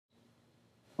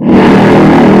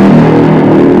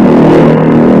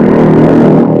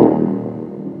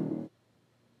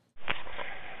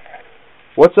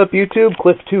What's up YouTube?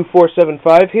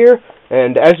 Cliff2475 here,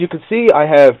 and as you can see I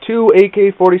have two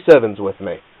AK47s with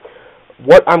me.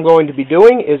 What I'm going to be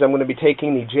doing is I'm going to be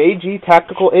taking the JG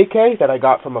Tactical AK that I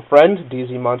got from a friend,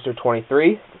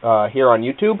 DZ-Monster23, here on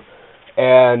YouTube,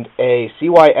 and a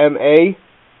CYMA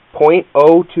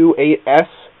 .028S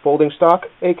folding stock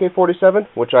AK47,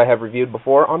 which I have reviewed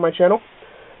before on my channel,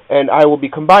 and I will be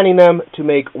combining them to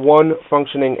make one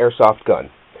functioning airsoft gun.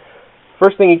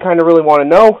 First thing you kind of really want to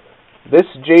know, this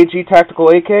JG Tactical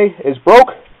AK is broke,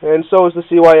 and so is the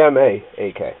CYMA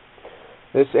AK.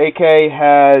 This AK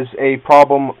has a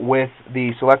problem with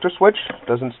the selector switch,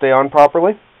 doesn't stay on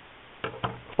properly,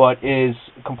 but is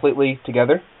completely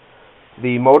together.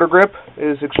 The motor grip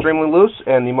is extremely loose,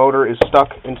 and the motor is stuck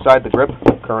inside the grip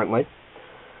currently.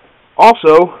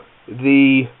 Also,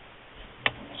 the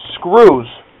screws,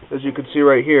 as you can see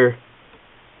right here,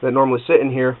 that normally sit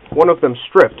in here, one of them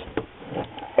stripped.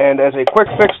 And as a quick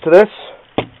fix to this,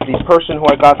 the person who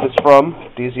I got this from,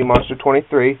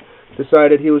 DZ-Monster23,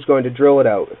 decided he was going to drill it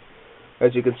out.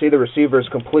 As you can see, the receiver is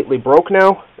completely broke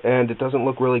now, and it doesn't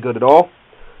look really good at all.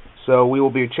 So we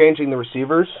will be changing the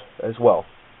receivers as well.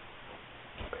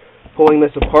 Pulling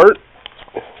this apart,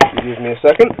 give me a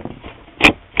second.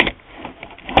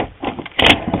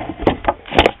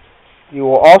 You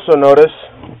will also notice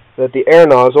that the air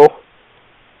nozzle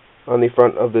on the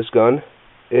front of this gun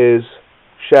is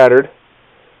shattered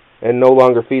and no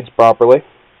longer feeds properly,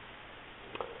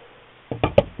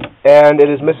 and it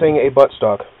is missing a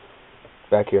buttstock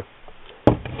back here.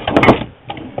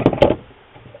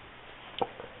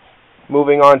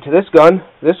 Moving on to this gun,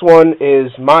 this one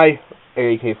is my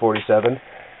AK47,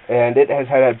 and it has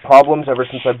had problems ever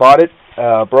since I bought it,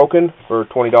 broken for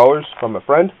 $20 from a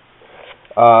friend.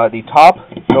 The top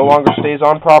no longer stays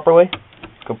on properly,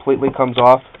 completely comes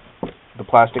off, the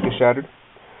plastic is shattered.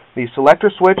 The selector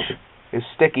switch is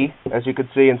sticky. As you can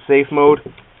see, in safe mode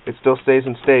it still stays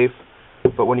in safe,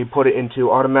 but when you put it into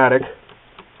automatic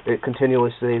it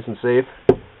continually stays in safe,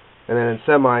 and then in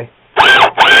semi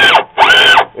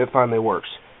it finally works.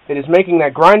 It is making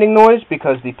that grinding noise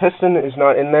because the piston is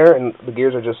not in there and the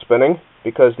gears are just spinning,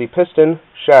 because the piston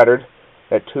shattered,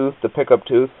 that tooth, the pickup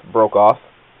tooth, broke off,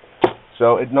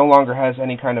 so it no longer has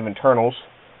any kind of internals,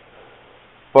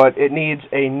 but it needs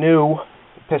a new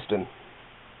piston.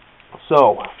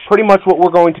 So, pretty much what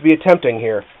we're going to be attempting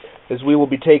here is we will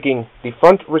be taking the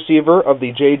front receiver of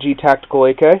the JG Tactical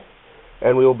AK,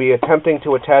 and we will be attempting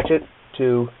to attach it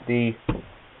to the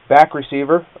back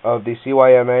receiver of the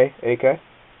CYMA AK,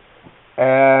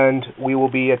 and we will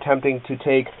be attempting to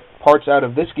take parts out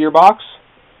of this gearbox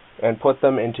and put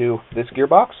them into this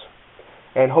gearbox,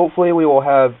 and hopefully we will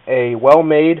have a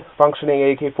well-made, functioning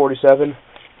AK-47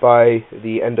 by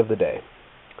the end of the day.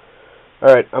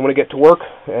 Alright, I'm going to get to work,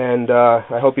 and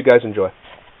I hope you guys enjoy.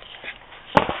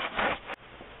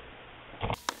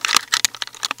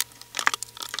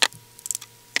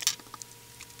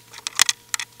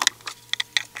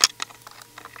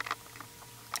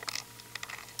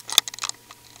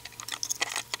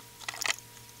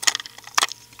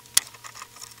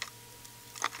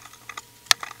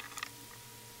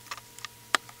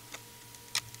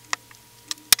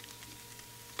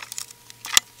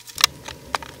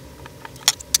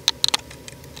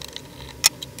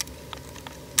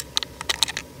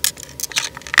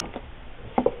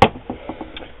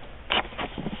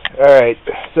 Alright,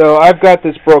 so I've got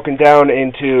this broken down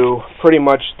into pretty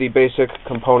much the basic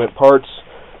component parts.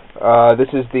 This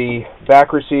is the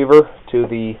back receiver to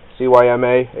the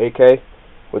CYMA AK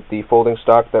with the folding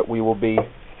stock that we will be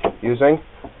using,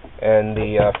 and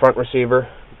the front receiver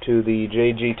to the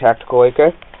JG Tactical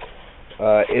AK.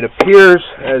 It appears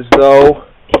as though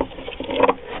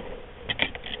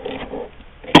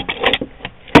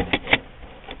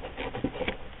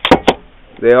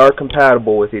they are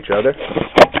compatible with each other.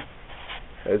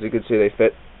 As you can see, they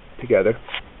fit together,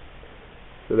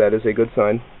 so that is a good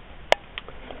sign.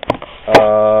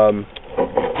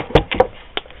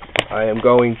 I am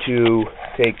going to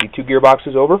take the two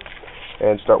gearboxes over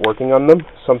and start working on them.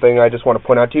 Something I just want to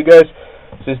point out to you guys,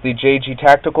 this is the JG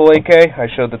Tactical AK. I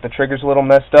showed that the trigger's a little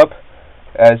messed up,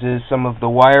 as is some of the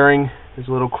wiring is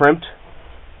a little crimped,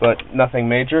 but nothing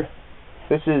major.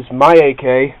 This is my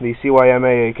AK, the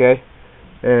CYMA AK,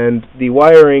 and the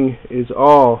wiring is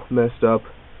all messed up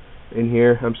in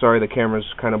here. I'm sorry, the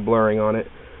camera's kind of blurring on it.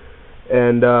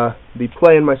 And the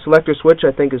play in my selector switch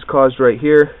I think is caused right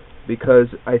here, because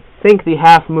I think the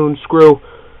half moon screw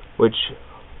which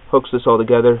hooks this all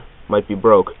together might be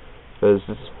broke, because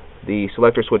the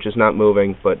selector switch is not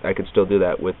moving, but I can still do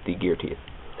that with the gear teeth.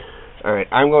 Alright,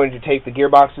 I'm going to take the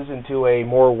gearboxes into a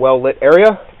more well-lit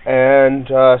area and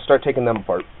start taking them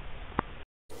apart.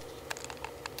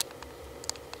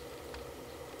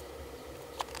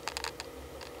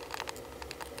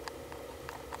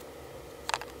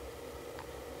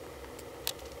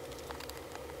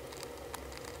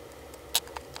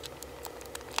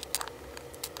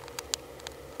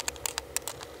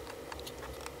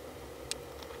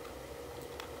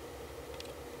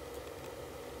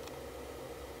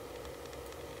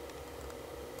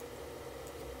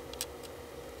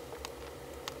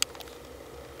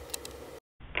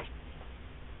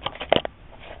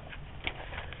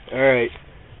 Alright,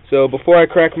 so before I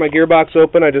crack my gearbox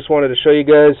open, I just wanted to show you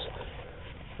guys.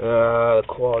 The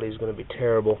quality is going to be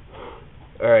terrible.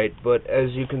 Alright, but as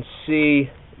you can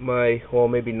see, well,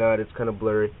 maybe not, it's kind of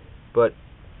blurry, but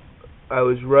I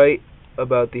was right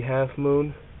about the half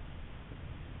moon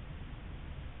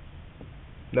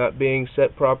not being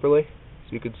set properly.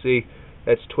 So you can see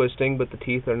that's twisting, but the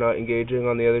teeth are not engaging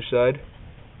on the other side.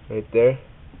 Right there.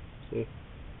 See?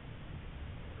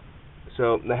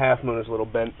 So the half moon is a little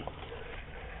bent.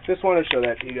 Just wanted to show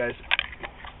that to you guys.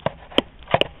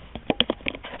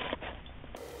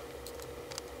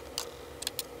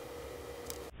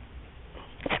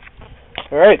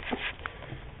 Alright.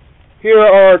 Here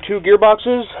are two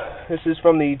gearboxes. This is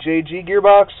from the JG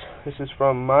gearbox. This is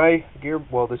from my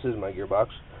this is my gearbox.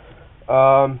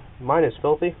 Mine is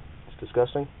filthy. It's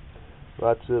disgusting.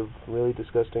 Lots of really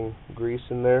disgusting grease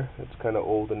in there. It's kind of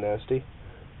old and nasty.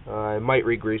 I might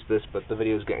re-grease this, but the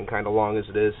video is getting kind of long as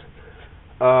it is.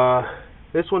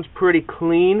 This one's pretty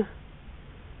clean.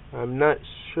 I'm not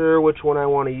sure which one I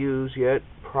want to use yet.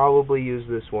 Probably use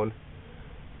this one.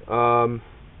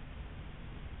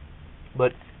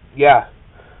 But yeah.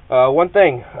 One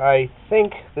thing, I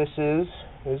think this is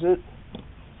it?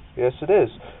 Yes, it is.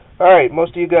 Alright,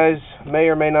 most of you guys may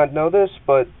or may not know this,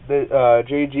 but the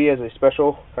JG has a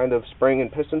special kind of spring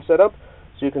and piston setup.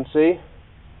 So you can see,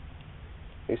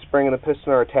 the spring and the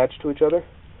piston are attached to each other.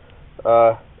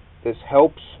 This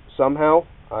helps somehow.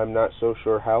 I'm not so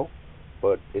sure how,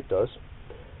 but it does.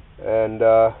 And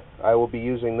I will be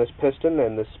using this piston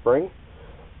and this spring,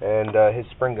 and his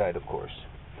spring guide, of course.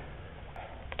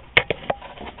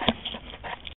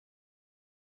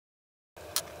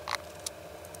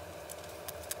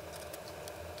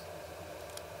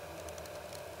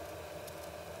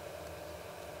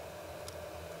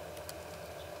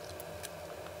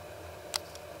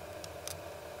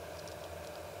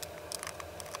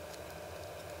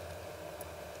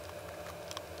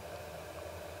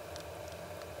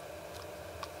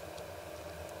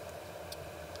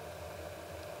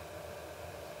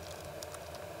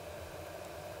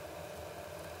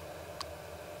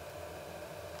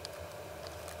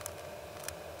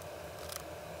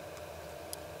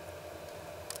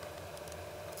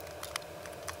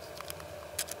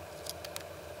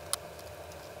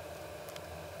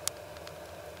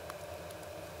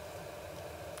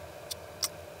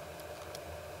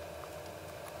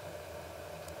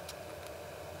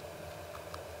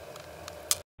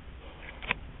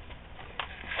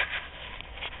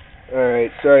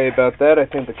 Alright, sorry about that. I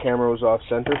think the camera was off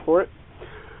center for it.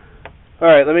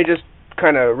 Alright, let me just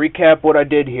kind of recap what I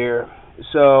did here.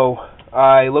 So,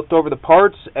 I looked over the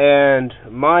parts, and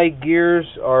my gears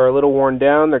are a little worn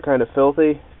down. They're kind of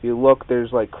filthy. If you look,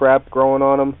 there's like crap growing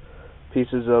on them.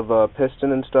 Pieces of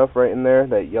piston and stuff right in there,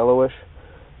 that yellowish.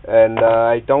 And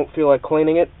I don't feel like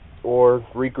cleaning it or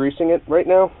re-greasing it right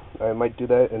now. I might do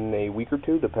that in a week or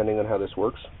two, depending on how this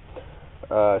works.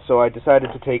 So I decided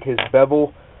to take his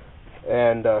bevel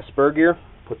and spur gear,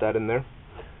 put that in there.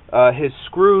 His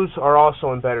screws are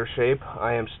also in better shape.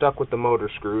 I am stuck with the motor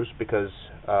screws because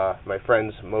my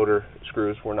friend's motor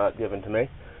screws were not given to me.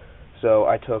 So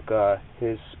I took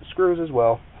his screws as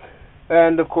well.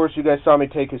 And of course you guys saw me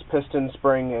take his piston,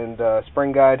 spring, and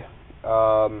spring guide.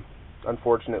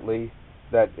 Unfortunately,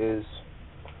 that is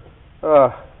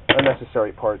a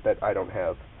necessary part that I don't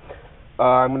have.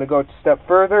 I'm going to go a step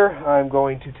further. I'm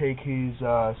going to take his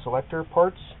selector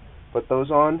parts, put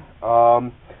those on.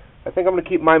 I think I'm going to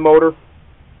keep my motor,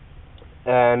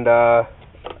 and I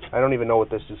don't even know what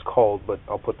this is called, but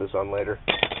I'll put this on later.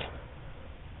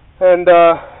 And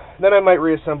then I might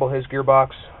reassemble his gearbox.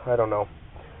 I don't know.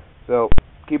 So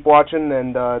keep watching,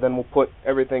 and then we'll put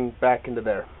everything back into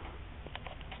there.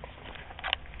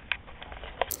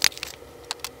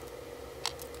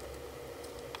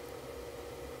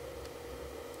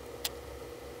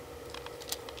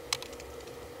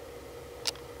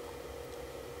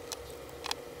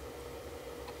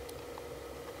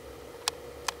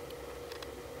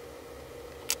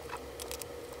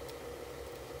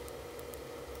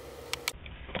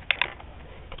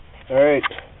 Alright,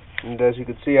 and as you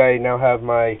can see, I now have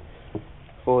my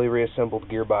fully reassembled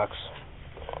gearbox.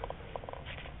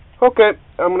 Okay,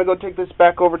 I'm going to go take this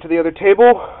back over to the other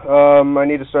table. I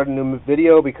need to start a new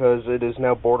video because it is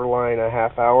now borderline a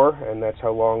half hour, and that's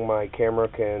how long my camera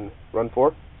can run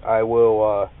for. I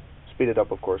will speed it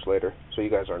up, of course, later, so you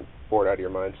guys aren't bored out of your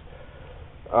minds.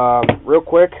 Real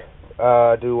quick,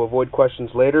 to avoid questions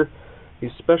later,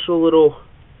 these special little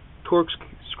Torx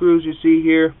screws you see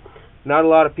here, not a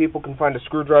lot of people can find a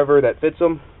screwdriver that fits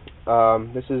them.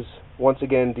 This is, once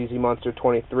again, DZ Monster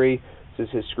 23. This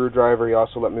is his screwdriver. He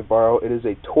also let me borrow. It is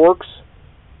a Torx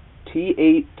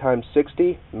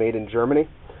T8x60, made in Germany.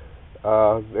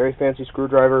 Very fancy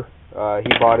screwdriver. He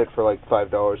bought it for like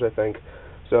 $5, I think.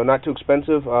 So not too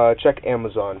expensive. Check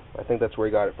Amazon. I think that's where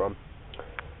he got it from.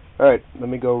 Alright, let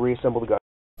me go reassemble the gun.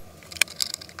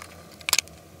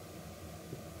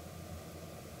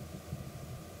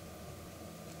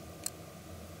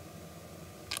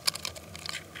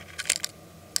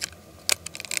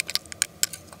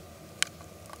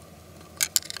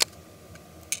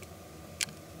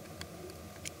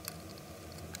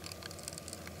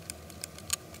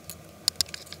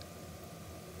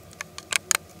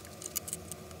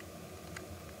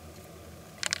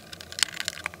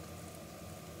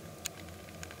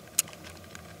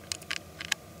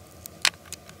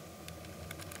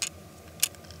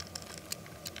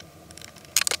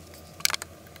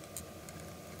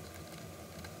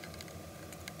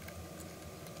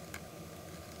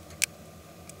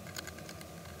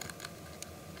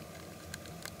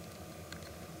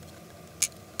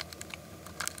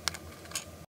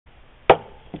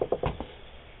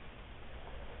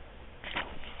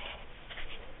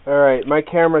 Alright, my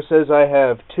camera says I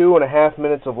have 2.5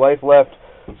 minutes of life left,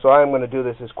 so I'm going to do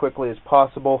this as quickly as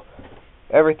possible.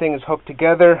 Everything is hooked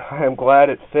together. I am glad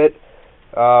it fit.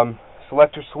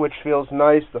 Selector switch feels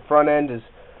nice. The front end is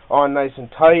on nice and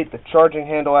tight. The charging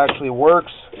handle actually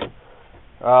works.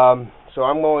 So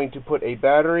I'm going to put a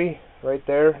battery right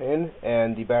there in,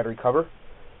 and the battery cover,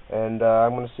 and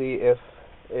I'm going to see if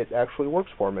it actually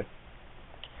works for me.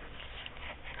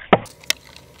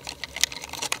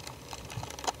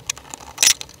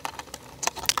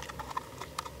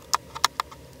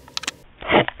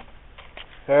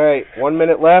 Alright, 1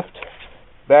 minute left.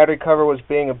 Battery cover was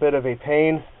being a bit of a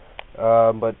pain,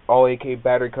 but all AK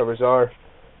battery covers are.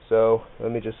 So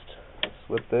let me just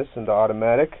slip this into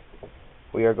automatic.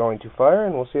 We are going to fire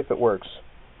and we'll see if it works.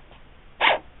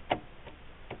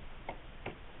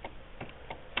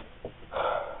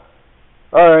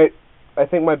 Alright, I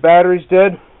think my battery's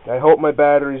dead. I hope my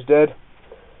battery's dead.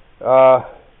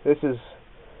 This is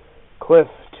Cliff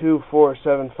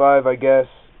 2475, I guess.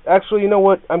 Actually, you know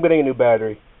what? I'm getting a new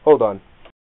battery. Hold on.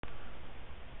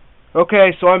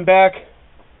 Okay, so I'm back.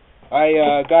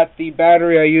 I got the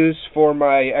battery I use for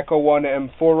my Echo 1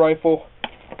 M4 rifle.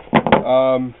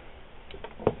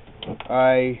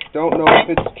 I don't know if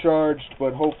it's charged,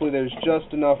 but hopefully there's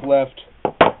just enough left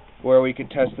where we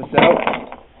could test this out.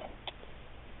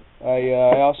 I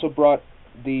also brought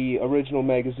the original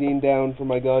magazine down for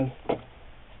my gun,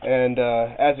 and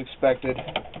as expected,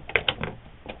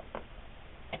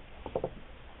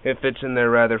 it fits in there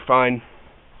rather fine.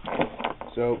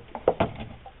 So,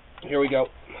 here we go.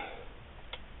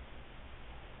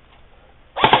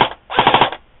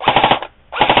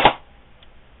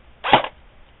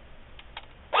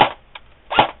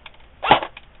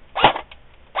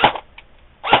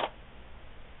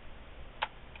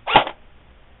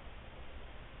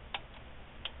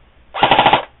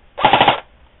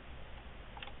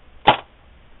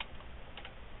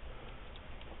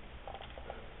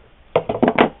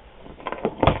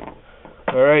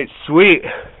 Alright, sweet.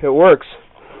 It works.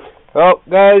 Well,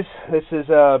 guys, this has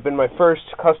been my first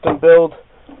custom build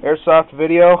Airsoft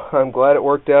video. I'm glad it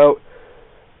worked out.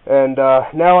 And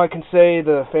now I can say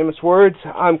the famous words,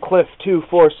 I'm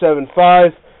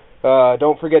Cliff2475.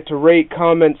 Don't forget to rate,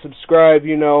 comment, subscribe,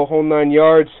 you know, whole 9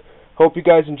 yards. Hope you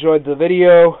guys enjoyed the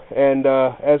video, and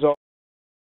as always...